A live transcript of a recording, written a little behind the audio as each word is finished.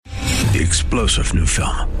The explosive new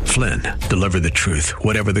film, Flynn, deliver the truth,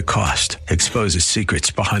 whatever the cost, exposes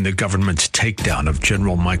secrets behind the government's takedown of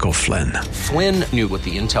General Michael Flynn. Flynn knew what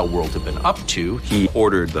the intel world had been up to. He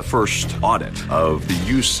ordered the first audit of the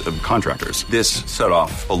use of contractors. This set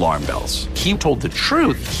off alarm bells. He told the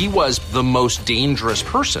truth. He was the most dangerous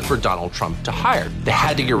person for Donald Trump to hire. They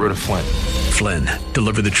had to get rid of Flynn. Flynn,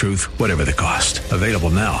 deliver the truth, whatever the cost. Available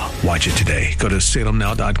now. Watch it today. Go to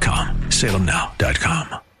salemnow.com.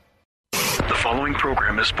 salemnow.com. The following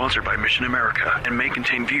program is sponsored by Mission America and may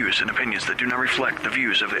contain views and opinions that do not reflect the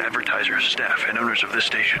views of the advertisers, staff, and owners of this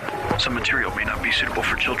station. Some material may not be suitable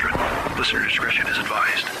for children. Listener discretion is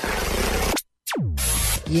advised.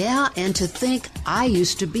 Yeah, and to think I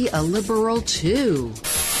used to be a liberal too.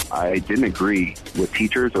 I didn't agree with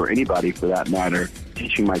teachers or anybody for that matter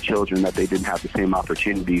teaching my children that they didn't have the same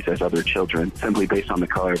opportunities as other children simply based on the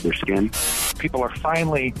color of their skin. People are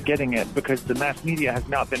finally getting it because the mass media has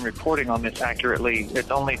not been reporting on this accurately. It's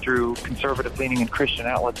only through conservative-leaning and Christian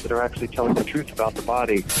outlets that are actually telling the truth about the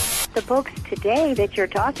body. The books today that you're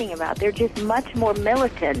talking about, they're just much more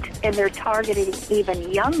militant, and they're targeting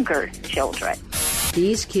even younger children.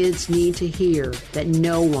 These kids need to hear that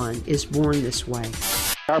no one is born this way.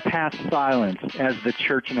 Our past silence as the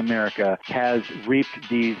church in America has reaped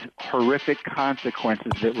these horrific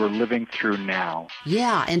consequences that we're living through now.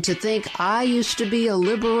 Yeah, and to think I used to be a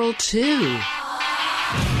liberal too.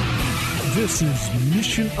 This is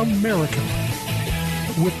Mission America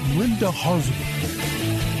with Brenda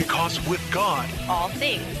Lebsack. Because with God, all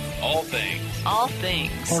things are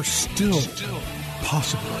still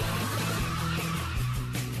possible.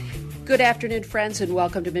 Good afternoon, friends, and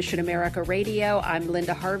welcome to Mission America Radio. I'm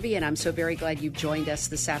Linda Harvey, and I'm so very glad you've joined us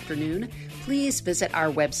this afternoon. Please visit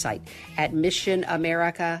our website at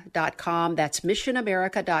missionamerica.com. That's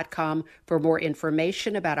missionamerica.com for more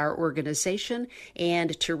information about our organization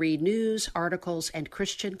and to read news, articles, and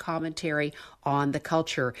Christian commentary on the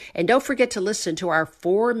culture. And don't forget to listen to our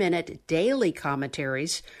 4-minute daily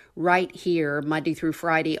commentaries right here, Monday through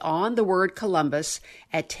Friday, on the Word Columbus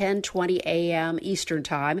at 10:20 a.m. Eastern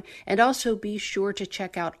Time. And also be sure to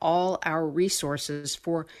check out all our resources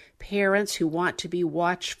for parents who want to be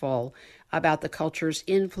watchful about the culture's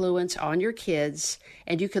influence on your kids.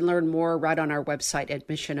 And you can learn more right on our website at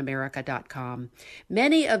missionamerica.com.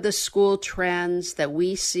 Many of the school trends that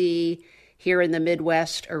we see here in the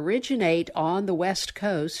Midwest originate on the West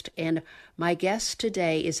Coast, and my guest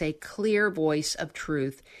today is a clear voice of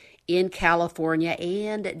truth in California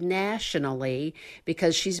and nationally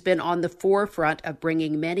because she's been on the forefront of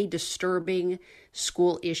bringing many disturbing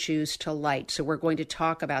school issues to light. So we're going to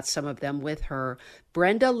talk about some of them with her.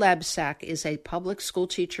 Brenda Lebsack is a public school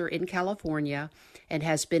teacher in California and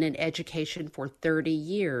has been in education for 30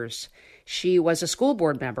 years. She was a school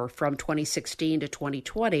board member from 2016 to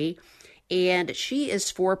 2020. And she is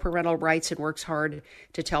for parental rights and works hard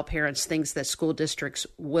to tell parents things that school districts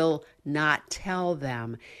will not tell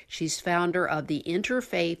them. She's founder of the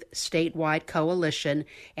Interfaith Statewide Coalition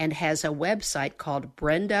and has a website called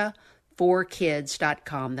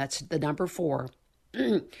BrendaForKids.com. That's the number 4.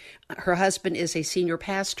 Her husband is a senior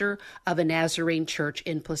pastor of a Nazarene church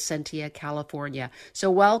in Placentia, California. So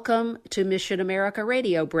welcome to Mission America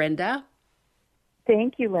Radio, Brenda.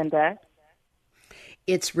 Thank you, Linda.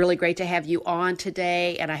 It's really great to have you on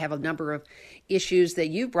today, and I have a number of issues that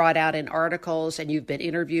you brought out in articles, and you've been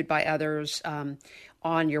interviewed by others on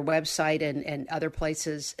your website and other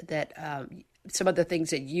places that some of the things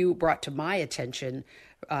that you brought to my attention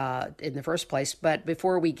in the first place. But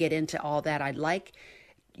before we get into all that, I'd like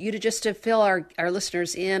you to just to fill our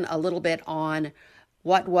listeners in a little bit on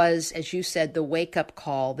what was, as you said, the wake-up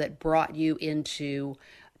call that brought you into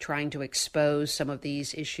trying to expose some of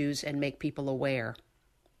these issues and make people aware.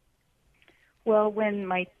 Well, when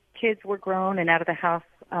my kids were grown and out of the house,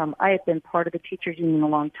 I had been part of the teachers union a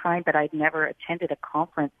long time, but I'd never attended a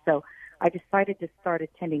conference. So I decided to start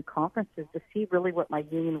attending conferences to see really what my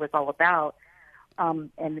union was all about.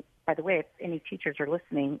 And by the way, if any teachers are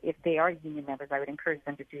listening, if they are union members, I would encourage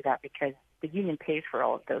them to do that because the union pays for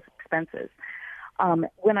all of those expenses.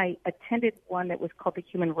 When I attended one that was called the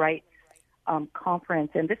Human Rights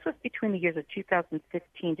Conference, and this was between the years of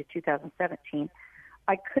 2015 to 2017,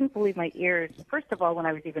 I couldn't believe my ears. First of all, when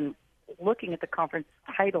I was even looking at the conference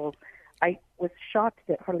titles, I was shocked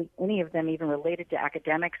that hardly any of them even related to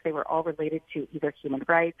academics. They were all related to either human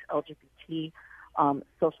rights, LGBT,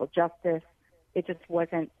 social justice. It just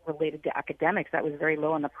wasn't related to academics. That was very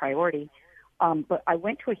low on the priority. But I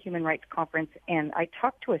went to a human rights conference, and I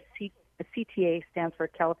talked to a CTA, stands for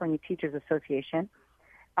California Teachers Association.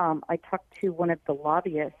 I talked to one of the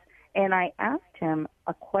lobbyists, and I asked him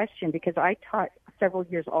a question because I taught several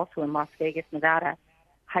years also in Las Vegas, Nevada,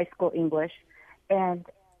 high school English. And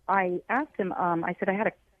I asked him, I said I had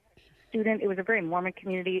a student. It was a very Mormon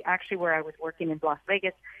community, actually, where I was working in Las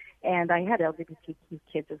Vegas. And I had LGBTQ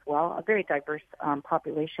kids as well, a very diverse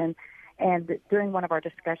population. And during one of our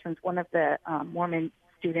discussions, one of the Mormon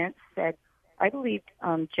students said, I believed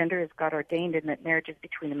gender is God ordained and that marriage is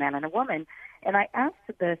between a man and a woman. And I asked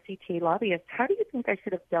the CTA lobbyist, how do you think I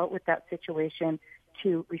should have dealt with that situation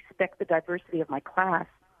to respect the diversity of my class?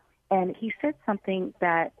 And he said something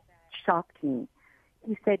that shocked me.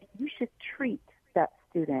 He said, you should treat that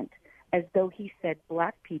student as though he said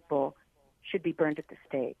black people should be burned at the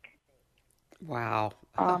stake. Wow.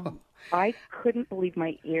 I couldn't believe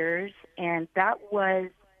my ears, and that was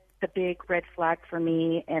the big red flag for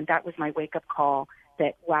me, and that was my wake-up call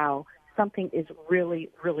that, wow, something is really,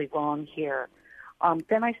 really wrong here.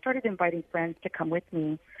 Then I started inviting friends to come with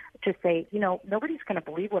me to say, you know, nobody's going to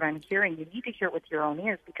believe what I'm hearing. You need to hear it with your own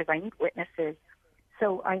ears because I need witnesses.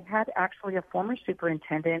 So I had actually a former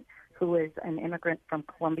superintendent who was an immigrant from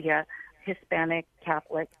Colombia, Hispanic,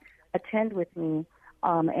 Catholic, attend with me,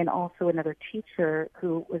 and also another teacher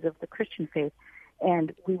who was of the Christian faith.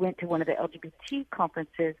 And we went to one of the LGBT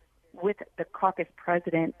conferences with the caucus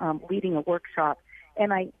president leading a workshop.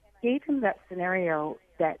 And I gave him that scenario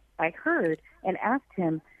that I heard and asked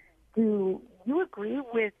him, do you agree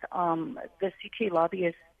with the CTA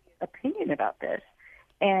lobbyist's opinion about this?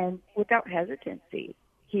 And without hesitancy,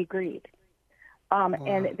 he agreed. Wow.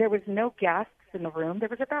 And there was no gasps in the room. There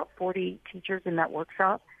was about 40 teachers in that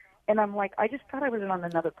workshop. And I'm like, I just thought I was on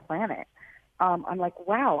another planet. I'm like,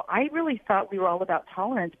 wow, I really thought we were all about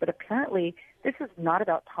tolerance, but apparently this is not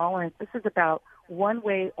about tolerance. This is about one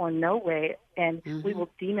way or no way, and we will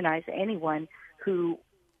demonize anyone who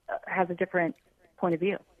has a different point of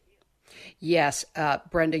view. Yes,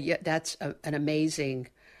 Brenda, that's an amazing,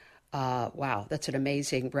 wow, that's an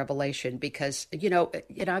amazing revelation because, you know,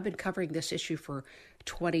 I've been covering this issue for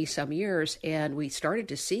 20-some years, and we started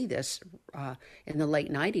to see this in the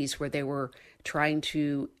late 90s where they were trying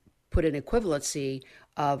to put an equivalency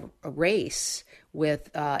of race with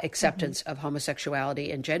acceptance of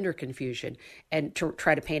homosexuality and gender confusion, and to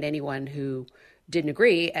try to paint anyone who didn't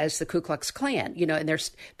agree as the Ku Klux Klan, you know, and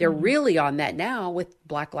they're really on that now with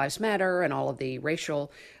Black Lives Matter and all of the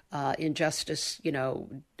racial injustice, you know,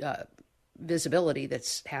 visibility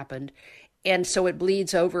that's happened. And so it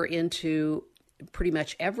bleeds over into pretty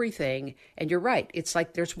much everything. And you're right. It's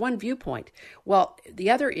like there's one viewpoint. Well, the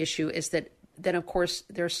other issue is that then, of course,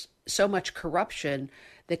 there's so much corruption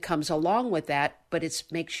that comes along with that, but it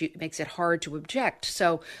makes it hard to object.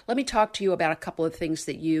 So let me talk to you about a couple of things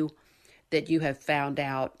that you have found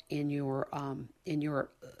out in your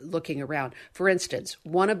looking around. For instance,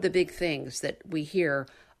 one of the big things that we hear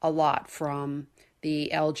a lot from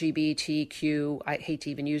the LGBTQ, I hate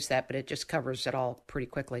to even use that, but it just covers it all pretty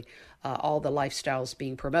quickly, all the lifestyles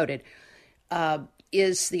being promoted,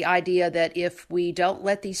 is the idea that if we don't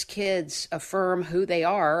let these kids affirm who they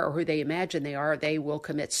are or who they imagine they are, they will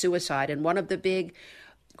commit suicide. And one of the big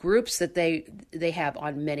groups that they have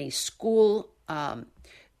on many school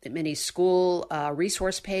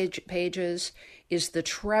resource pages is the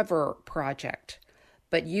Trevor Project.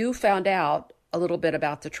 But you found out a little bit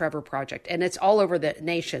about the Trevor Project, and it's all over the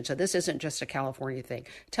nation, so this isn't just a California thing.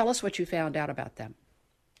 Tell us what you found out about them.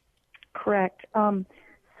 Correct.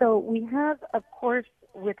 So we have, of course,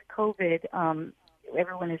 with COVID,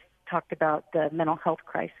 everyone has talked about the mental health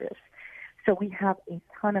crisis. So we have a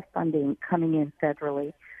ton of funding coming in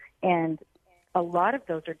federally, and a lot of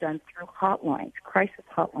those are done through hotlines, crisis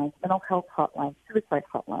hotlines, mental health hotlines, suicide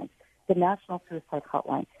hotlines, the National Suicide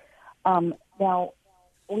Hotline. Now,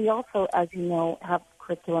 we also, as you know, have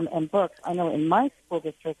curriculum and books. I know in my school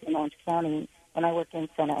district in Orange County, and I work in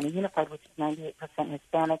Santa Ana Unified, which is 98%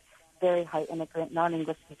 Hispanic, very high immigrant,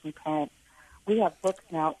 non-English speaking parents, we have books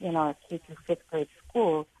now in our K through 5th grade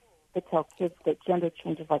schools that tell kids that gender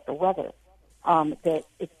changes like the weather, that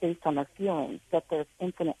it's based on their feelings, that there's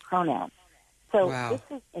infinite pronouns. So This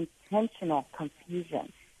is intentional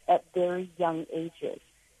confusion at very young ages.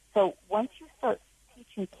 So once you start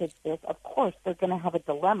teaching kids this, of course, they're going to have a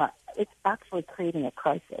dilemma. It's actually creating a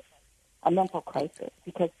crisis, a mental crisis,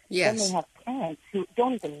 because then they have parents who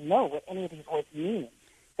don't even know what any of these words mean.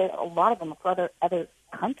 A lot of them are for other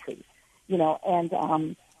countries, you know,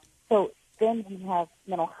 and so then we have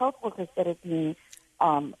mental health workers that are being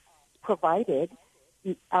provided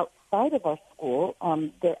outside of our school.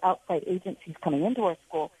 They're outside agencies coming into our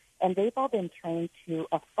school, and they've all been trained to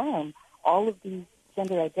affirm all of these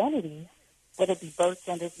gender identities, whether it be both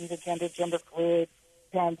genders, neither gender, gender fluid,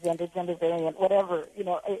 transgender, gender variant, whatever, you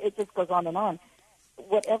know, it just goes on and on.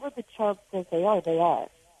 whatever the child says they are, they are.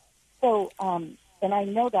 So, and I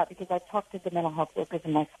know that because I've talked to the mental health workers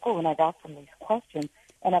in my school, and I've asked them these questions,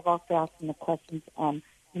 and I've also asked them the questions,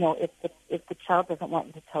 if the child doesn't want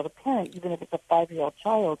you to tell the parent, even if it's a 5-year-old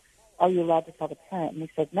child, are you allowed to tell the parent? And they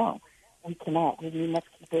said, no, we cannot. We must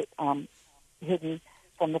keep it hidden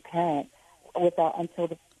from the parent until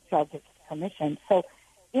the child gets permission. So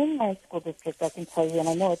in my school district, I can tell you, and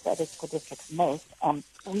I know it's other school districts most,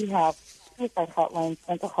 we have suicide hotlines,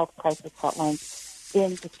 mental health crisis hotlines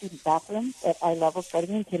in the student bathrooms at eye level,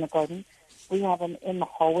 starting in kindergarten. We have them in the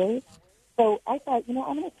hallways. So I thought, I'm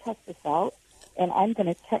going to test this out, and I'm going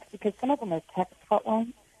to text, because some of them are text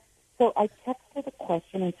hotlines. So I texted a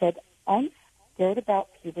question and said, I'm scared about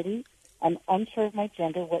puberty. I'm unsure of my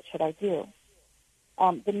gender. What should I do?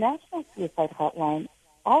 The National Suicide Hotline,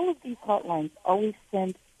 all of these hotlines always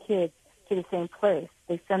send kids to the same place.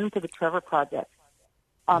 They send them to the Trevor Project.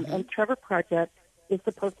 And Trevor Project is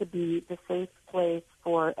supposed to be the safe place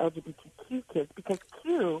for LGBTQ kids, because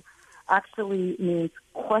Q actually means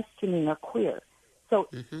questioning or queer. So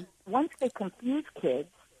once they confuse kids,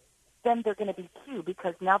 then they're going to be Q,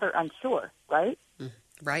 because now they're unsure, right?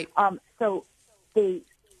 Right. So they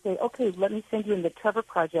say, okay, let me send you in the Trevor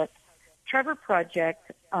Project. Trevor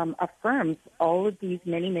Project affirms all of these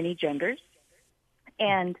many, many genders,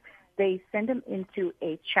 and they send them into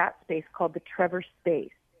a chat space called the Trevor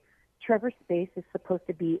Space. Trevor Space is supposed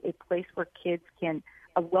to be a place where kids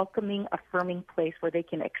a welcoming, affirming place where they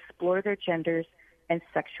can explore their genders and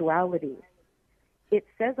sexualities. It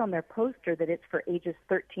says on their poster that it's for ages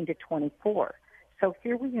 13 to 24. So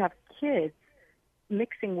here we have kids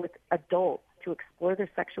mixing with adults to explore their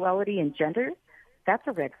sexuality and gender. That's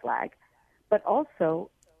a red flag. But also,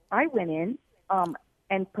 I went in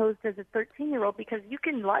and posed as a 13-year-old, because you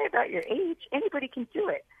can lie about your age. Anybody can do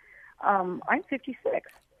it. I'm 56.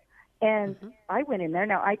 And I went in there.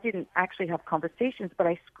 Now, I didn't actually have conversations, but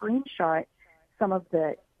I screenshot some of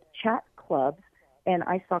the chat clubs, and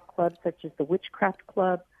I saw clubs such as the Witchcraft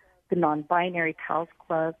Club, the Non-Binary Pals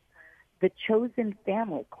Club, the Chosen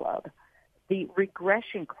Family Club, the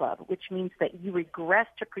Regression Club, which means that you regress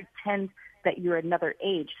to pretend that you're another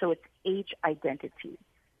age. So it's age identity.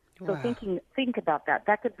 So think about that.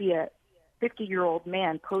 That could be a 50-year-old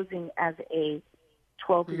man posing as a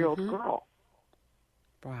 12-year-old girl.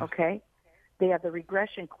 Wow. Okay? They have the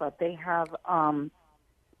Regression Club. They have, oh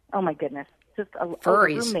my goodness, just a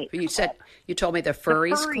furries. Roommate. You told me the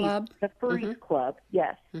Furries Club? The Furries Club,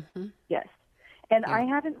 yes. Yes. And I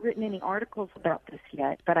haven't written any articles about this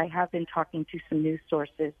yet, but I have been talking to some news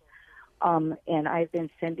sources, and I've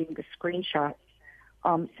been sending the screenshots.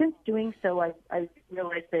 Since doing so, I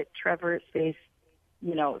realized that Trevor Space,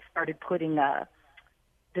 started putting a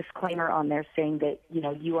disclaimer on there saying that,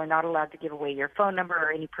 you are not allowed to give away your phone number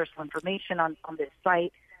or any personal information on this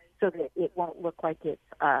site, so that it won't look like it's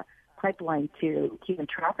a pipeline to human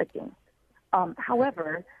trafficking.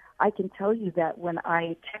 However, I can tell you that when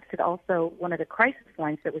I texted also one of the crisis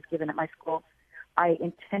lines that was given at my school, I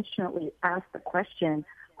intentionally asked the question,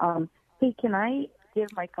 hey, can I give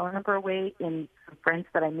my phone number away in some friends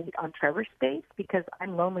that I meet on Trevor Space, because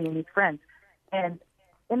I'm lonely and need friends? And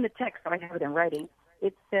in the text, I have it in writing,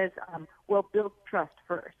 it says, well, build trust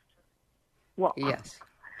first. Well, yes.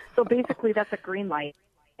 So basically that's a green light.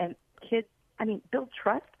 And kids, build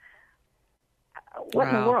trust? What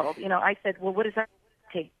in the world? I said, well, what does that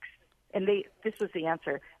take? And this was the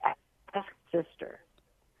answer. Ask sister.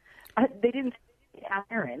 They didn't say ask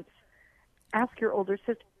parents. Ask your older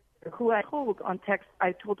sister, who I told on text.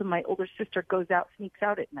 I told them my older sister sneaks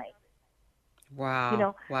out at night.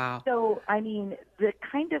 Wow. Wow. So, the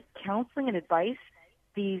kind of counseling and advice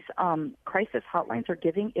these crisis hotlines are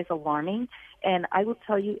giving is alarming. And I will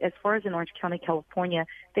tell you, as far as in Orange County, California,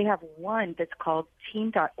 they have one that's called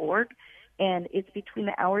teen.org, and it's between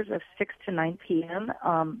the hours of 6 to 9 p.m.,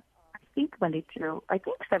 I think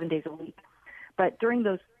 7 days a week. But during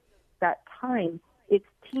that time, it's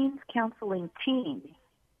teens counseling teens.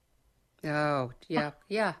 Oh,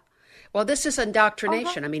 yeah. Well, this is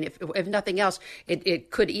indoctrination. If nothing else,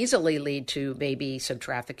 it could easily lead to maybe some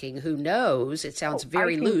trafficking. Who knows? It sounds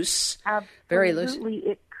very loose. Very loose.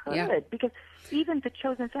 Absolutely, it could. Because even the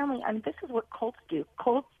Chosen Family, this is what cults do.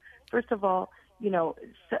 Cults, first of all,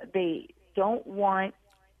 they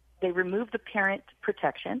remove the parent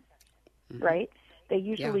protection, right? They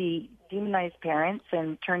usually demonize parents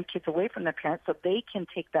and turn kids away from their parents so they can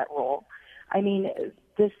take that role.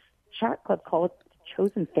 This chat club called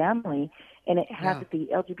Chosen Family, and it had the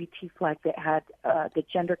LGBT flag that had the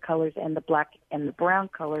gender colors and the black and the brown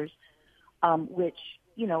colors, which,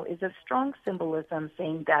 is a strong symbolism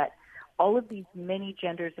saying that all of these many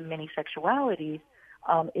genders and many sexualities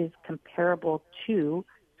is comparable to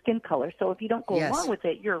skin color. So if you don't go Yes. along with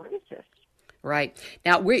it, you're a racist. Right.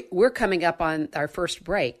 Now, we're coming up on our first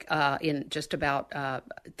break in just about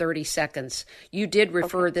 30 seconds. You did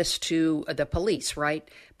refer this to the police, right?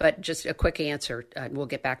 But just a quick answer, and we'll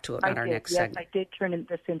get back to it on our next segment. Yes, I did turn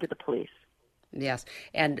this into the police. Yes,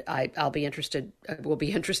 and I'll be interested. We'll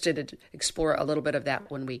be interested to explore a little bit of that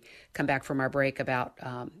when we come back from our break about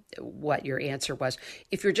what your answer was.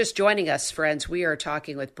 If you're just joining us, friends, we are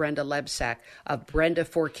talking with Brenda Lebsack of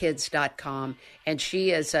BrendaForKids.com, and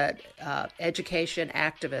she is an education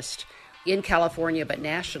activist in California, but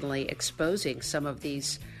nationally, exposing some of the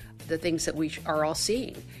things that we are all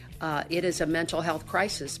seeing. It is a mental health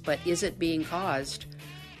crisis, but is it being caused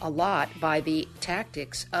a lot by the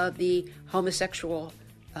tactics of the homosexual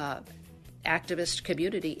activist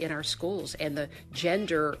community in our schools and the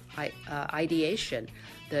gender ideation,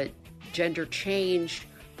 the gender change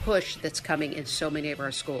push that's coming in so many of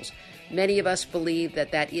our schools. Many of us believe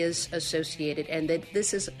that that is associated and that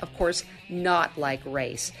this is, of course, not like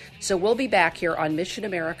race. So we'll be back here on Mission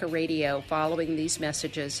America Radio following these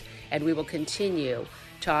messages, and we will continue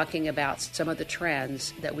talking about some of the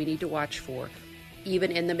trends that we need to watch for,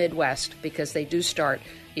 even in the Midwest, because they do start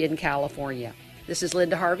in California. This is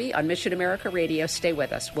Linda Harvey on Mission America Radio. Stay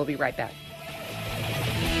with us. We'll be right back.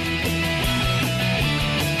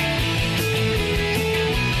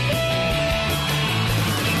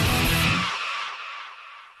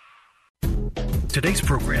 Today's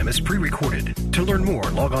program is pre-recorded. To learn more,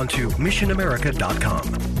 log on to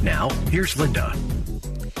missionamerica.com. Now, here's Linda.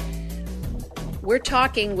 We're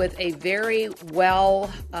talking with a very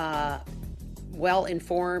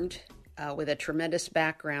well-informed, with a tremendous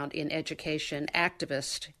background in education,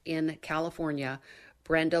 activist in California,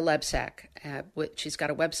 Brenda Lebsack. She's got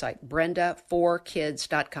a website,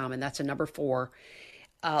 BrendaForKids.com, and that's a number 4.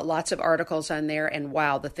 Lots of articles on there, and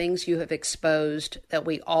wow, the things you have exposed that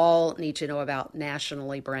we all need to know about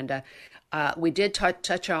nationally, Brenda. We did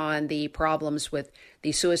touch on the problems with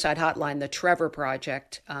the suicide hotline, the Trevor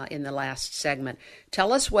Project, in the last segment.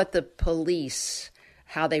 Tell us what the police,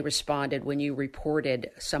 how they responded when you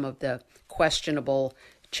reported some of the questionable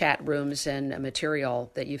chat rooms and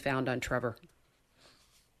material that you found on Trevor.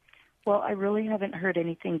 Well, I really haven't heard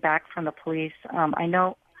anything back from the police. I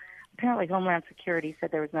know apparently Homeland Security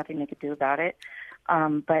said there was nothing they could do about it.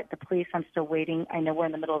 But the police, I'm still waiting. I know we're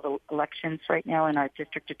in the middle of the elections right now, and our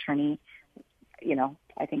district attorney,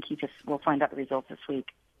 I think we'll find out the results this week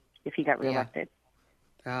if he got reelected.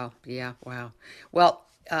 Yeah. Oh, yeah. Wow. Well,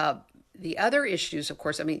 the other issues, of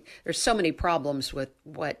course, there's so many problems with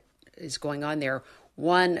what is going on there.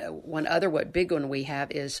 One other big one we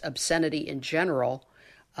have is obscenity in general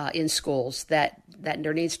in schools, that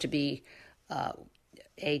there needs to be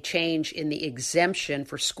a change in the exemption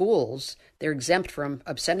for schools. They're exempt from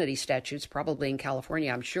obscenity statutes, probably in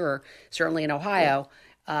California, I'm sure, certainly in Ohio.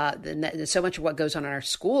 So much of what goes on in our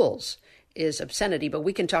schools is obscenity, but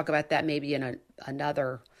we can talk about that maybe in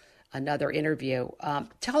another interview.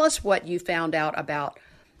 Tell us what you found out about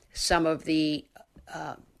some of the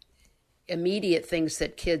immediate things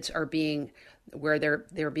that kids are where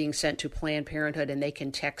they're being sent to Planned Parenthood, and they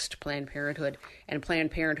can text Planned Parenthood, and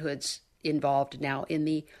Planned Parenthood's involved now in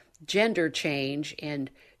the gender change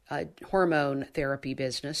and hormone therapy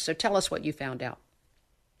business. So tell us what you found out.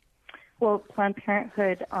 Well, Planned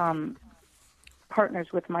Parenthood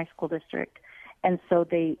partners with my school district, and so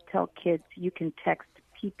they tell kids you can text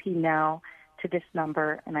PP now to this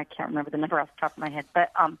number, and I can't remember the number off the top of my head,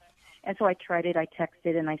 but and so I tried it. I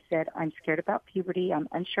texted and I said, I'm scared about puberty. I'm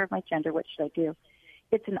unsure of my gender. What should I do?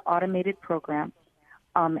 It's an automated program,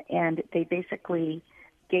 and they basically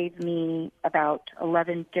gave me about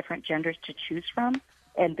 11 different genders to choose from,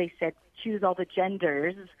 and they said, choose all the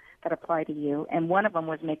genders that apply to you, and one of them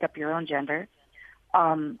was make up your own gender.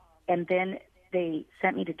 And then they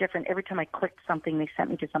sent me to every time I clicked something, they sent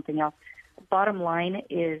me to something else. Bottom line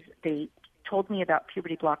is they told me about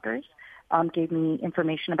puberty blockers, gave me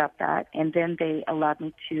information about that, and then they allowed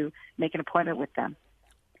me to make an appointment with them.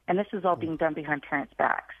 And this is all being done behind parents'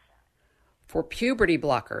 backs. For puberty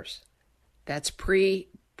blockers, that's pre-puberty.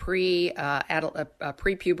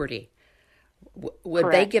 Would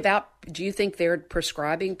Correct. They give out? Do you think they're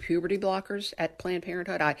prescribing puberty blockers at Planned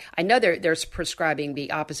Parenthood? I know they're prescribing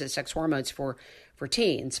the opposite sex hormones for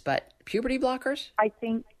teens, but puberty blockers? I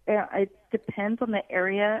think it depends on the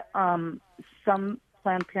area. Some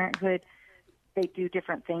Planned Parenthood, they do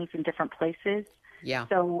different things in different places. Yeah.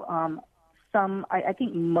 So I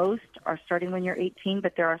think most are starting when you're 18,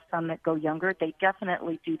 but there are some that go younger. They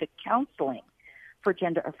definitely do the counseling for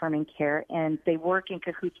gender-affirming care, and they work in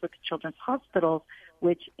cahoots with the children's hospitals,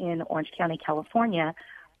 which in Orange County, California,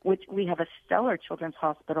 which we have a stellar children's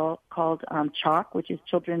hospital called CHOC, which is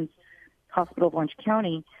Children's Hospital of Orange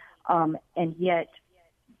County, and yet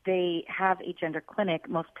they have a gender clinic.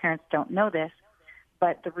 Most parents don't know this,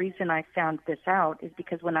 but the reason I found this out is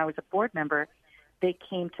because when I was a board member, they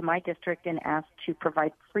came to my district and asked to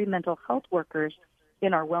provide free mental health workers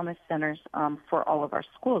in our wellness centers for all of our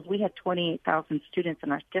schools. We had 28,000 students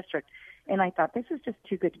in our district, and I thought, this is just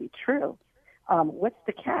too good to be true. What's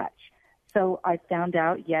the catch? So I found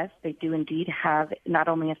out, yes, they do indeed have not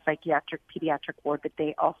only a psychiatric pediatric ward, but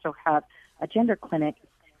they also have a gender clinic.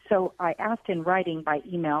 So I asked in writing by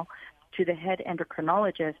email to the head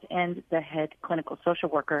endocrinologist and the head clinical social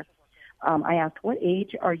worker, I asked, what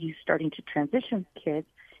age are you starting to transition kids?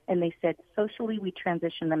 And they said, socially, we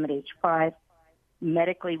transition them at age 5.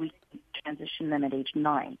 Medically, we transition them at age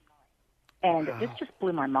 9. And this just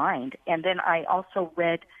blew my mind. And then I also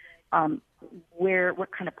read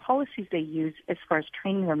what kind of policies they use as far as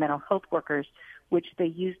training their mental health workers, which they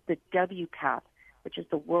use the WPATH, which is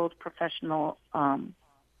the World Professional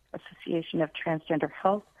Association of Transgender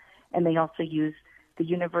Health, and they also use the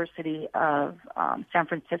University of San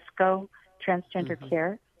Francisco Transgender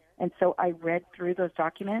Care. And so I read through those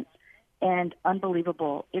documents, and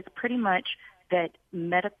unbelievable. It's pretty much that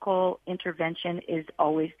medical intervention is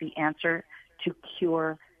always the answer to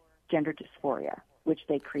cure gender dysphoria, which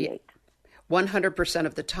they create. 100%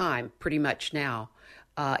 of the time, pretty much now.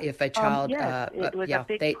 If a child... yes, it was a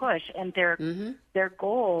big push, and their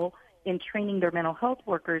goal in training their mental health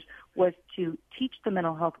workers was to teach the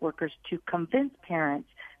mental health workers to convince parents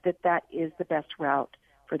that that is the best route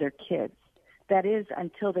for their kids. That is,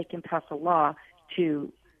 until they can pass a law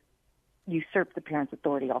to usurp the parents'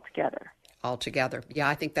 authority altogether. Yeah,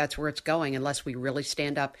 I think that's where it's going, unless we really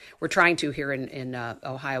stand up. We're trying to here in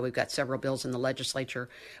Ohio. We've got several bills in the legislature.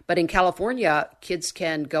 But in California, kids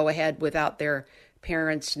can go ahead without their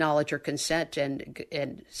parents' knowledge or consent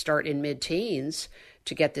and start in mid-teens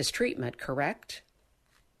to get this treatment, correct?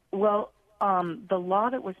 Well, the law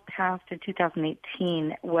that was passed in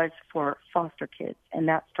 2018 was for foster kids, and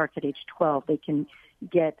that starts at age 12. They can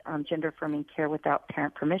get gender-affirming care without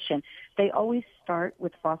parent permission. They always start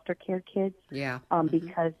with foster care kids,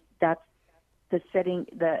 because that's setting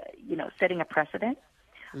a precedent,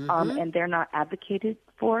 and they're not advocated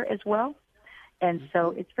for as well. And so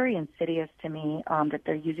it's very insidious to me that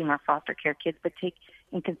they're using our foster care kids. But take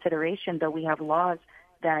in consideration, though, we have laws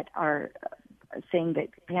that are saying that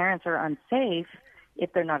parents are unsafe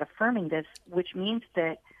if they're not affirming this, which means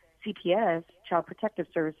that CPS, Child Protective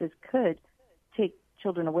Services, could take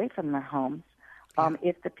children away from their homes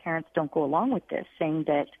if the parents don't go along with this, saying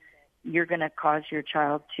that you're going to cause your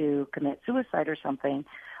child to commit suicide or something,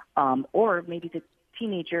 or maybe the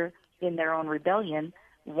teenager in their own rebellion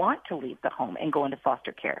want to leave the home and go into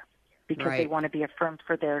foster care because they want to be affirmed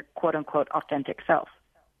for their quote-unquote authentic self.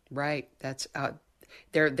 Right. That's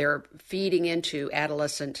they're feeding into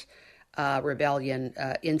adolescent rebellion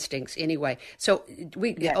instincts anyway. So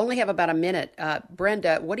we only have about a minute.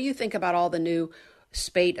 Brenda, what do you think about all the new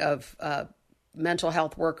spate of mental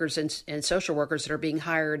health workers and social workers that are being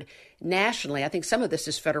hired nationally? I think some of this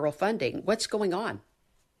is federal funding. What's going on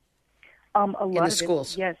a lot in the of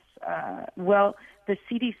schools? Yes. Well, the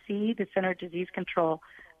CDC, the Center for Disease Control,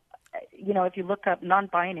 if you look up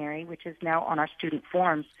non-binary, which is now on our student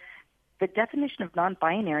forms, the definition of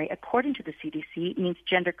non-binary, according to the CDC, means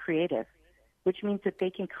gender creative, which means that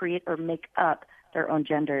they can create or make up their own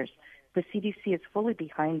genders. The CDC is fully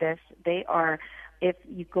behind this. They are, if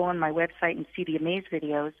you go on my website and see the Amaze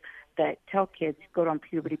videos that tell kids, go on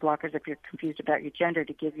puberty blockers if you're confused about your gender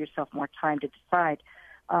to give yourself more time to decide.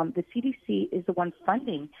 The CDC is the one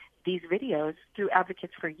funding these videos through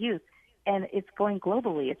Advocates for Youth, and it's going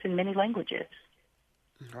globally. It's in many languages.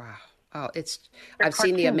 Wow. Oh, I've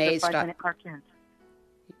seen the Amaze. 5-minute cartoons.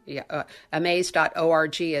 Yeah,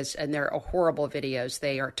 amaze.org and they're horrible videos.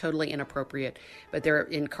 They are totally inappropriate, but they're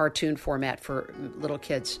in cartoon format for little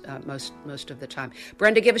kids most of the time.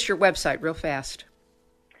 Brenda, give us your website real fast.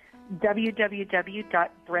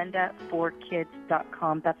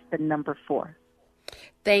 www.brenda4kids.com. That's the number 4.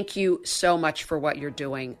 Thank you so much for what you're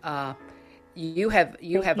doing. You have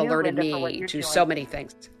alerted me to so many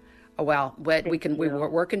things. Well, we're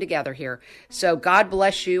working together here. So God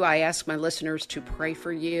bless you. I ask my listeners to pray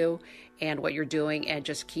for you and what you're doing, and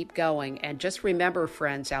just keep going. And just remember,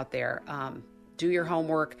 friends out there, do your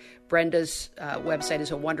homework. Brenda's website is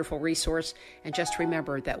a wonderful resource. And just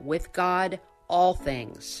remember that with God, all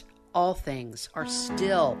things are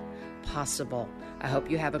still possible. I hope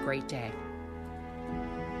you have a great day.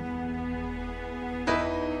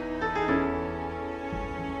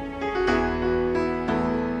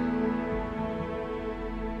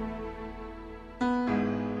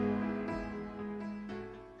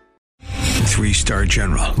 3-star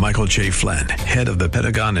general Michael J. Flynn, head of the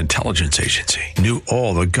Pentagon Intelligence Agency, knew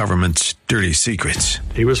all the government's dirty secrets.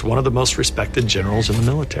 He was one of the most respected generals in the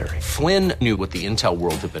military. Flynn knew what the intel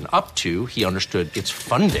world had been up to. He understood its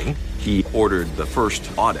funding. He ordered the first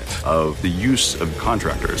audit of the use of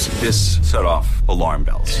contractors. This set off alarm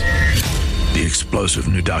bells. The explosive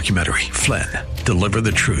new documentary, Flynn, Deliver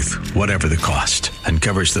the Truth, Whatever the Cost,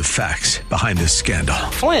 uncovers the facts behind this scandal.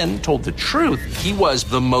 Flynn told the truth. He was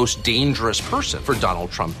the most dangerous person for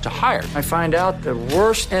Donald Trump to hire. I find out the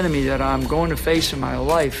worst enemy that I'm going to face in my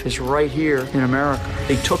life is right here in America.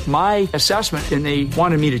 They took my assessment and they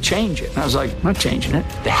wanted me to change it. And I was like, I'm not changing it.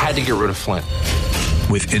 They had to get rid of Flynn.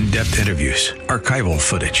 With in-depth interviews, archival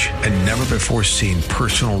footage, and never-before-seen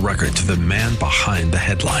personal records of the man behind the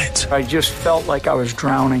headlines. I just felt like I was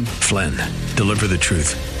drowning. Flynn, Deliver the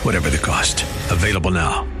Truth, Whatever the Cost. Available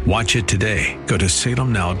now. Watch it today. Go to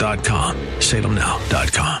salemnow.com.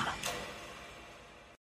 salemnow.com.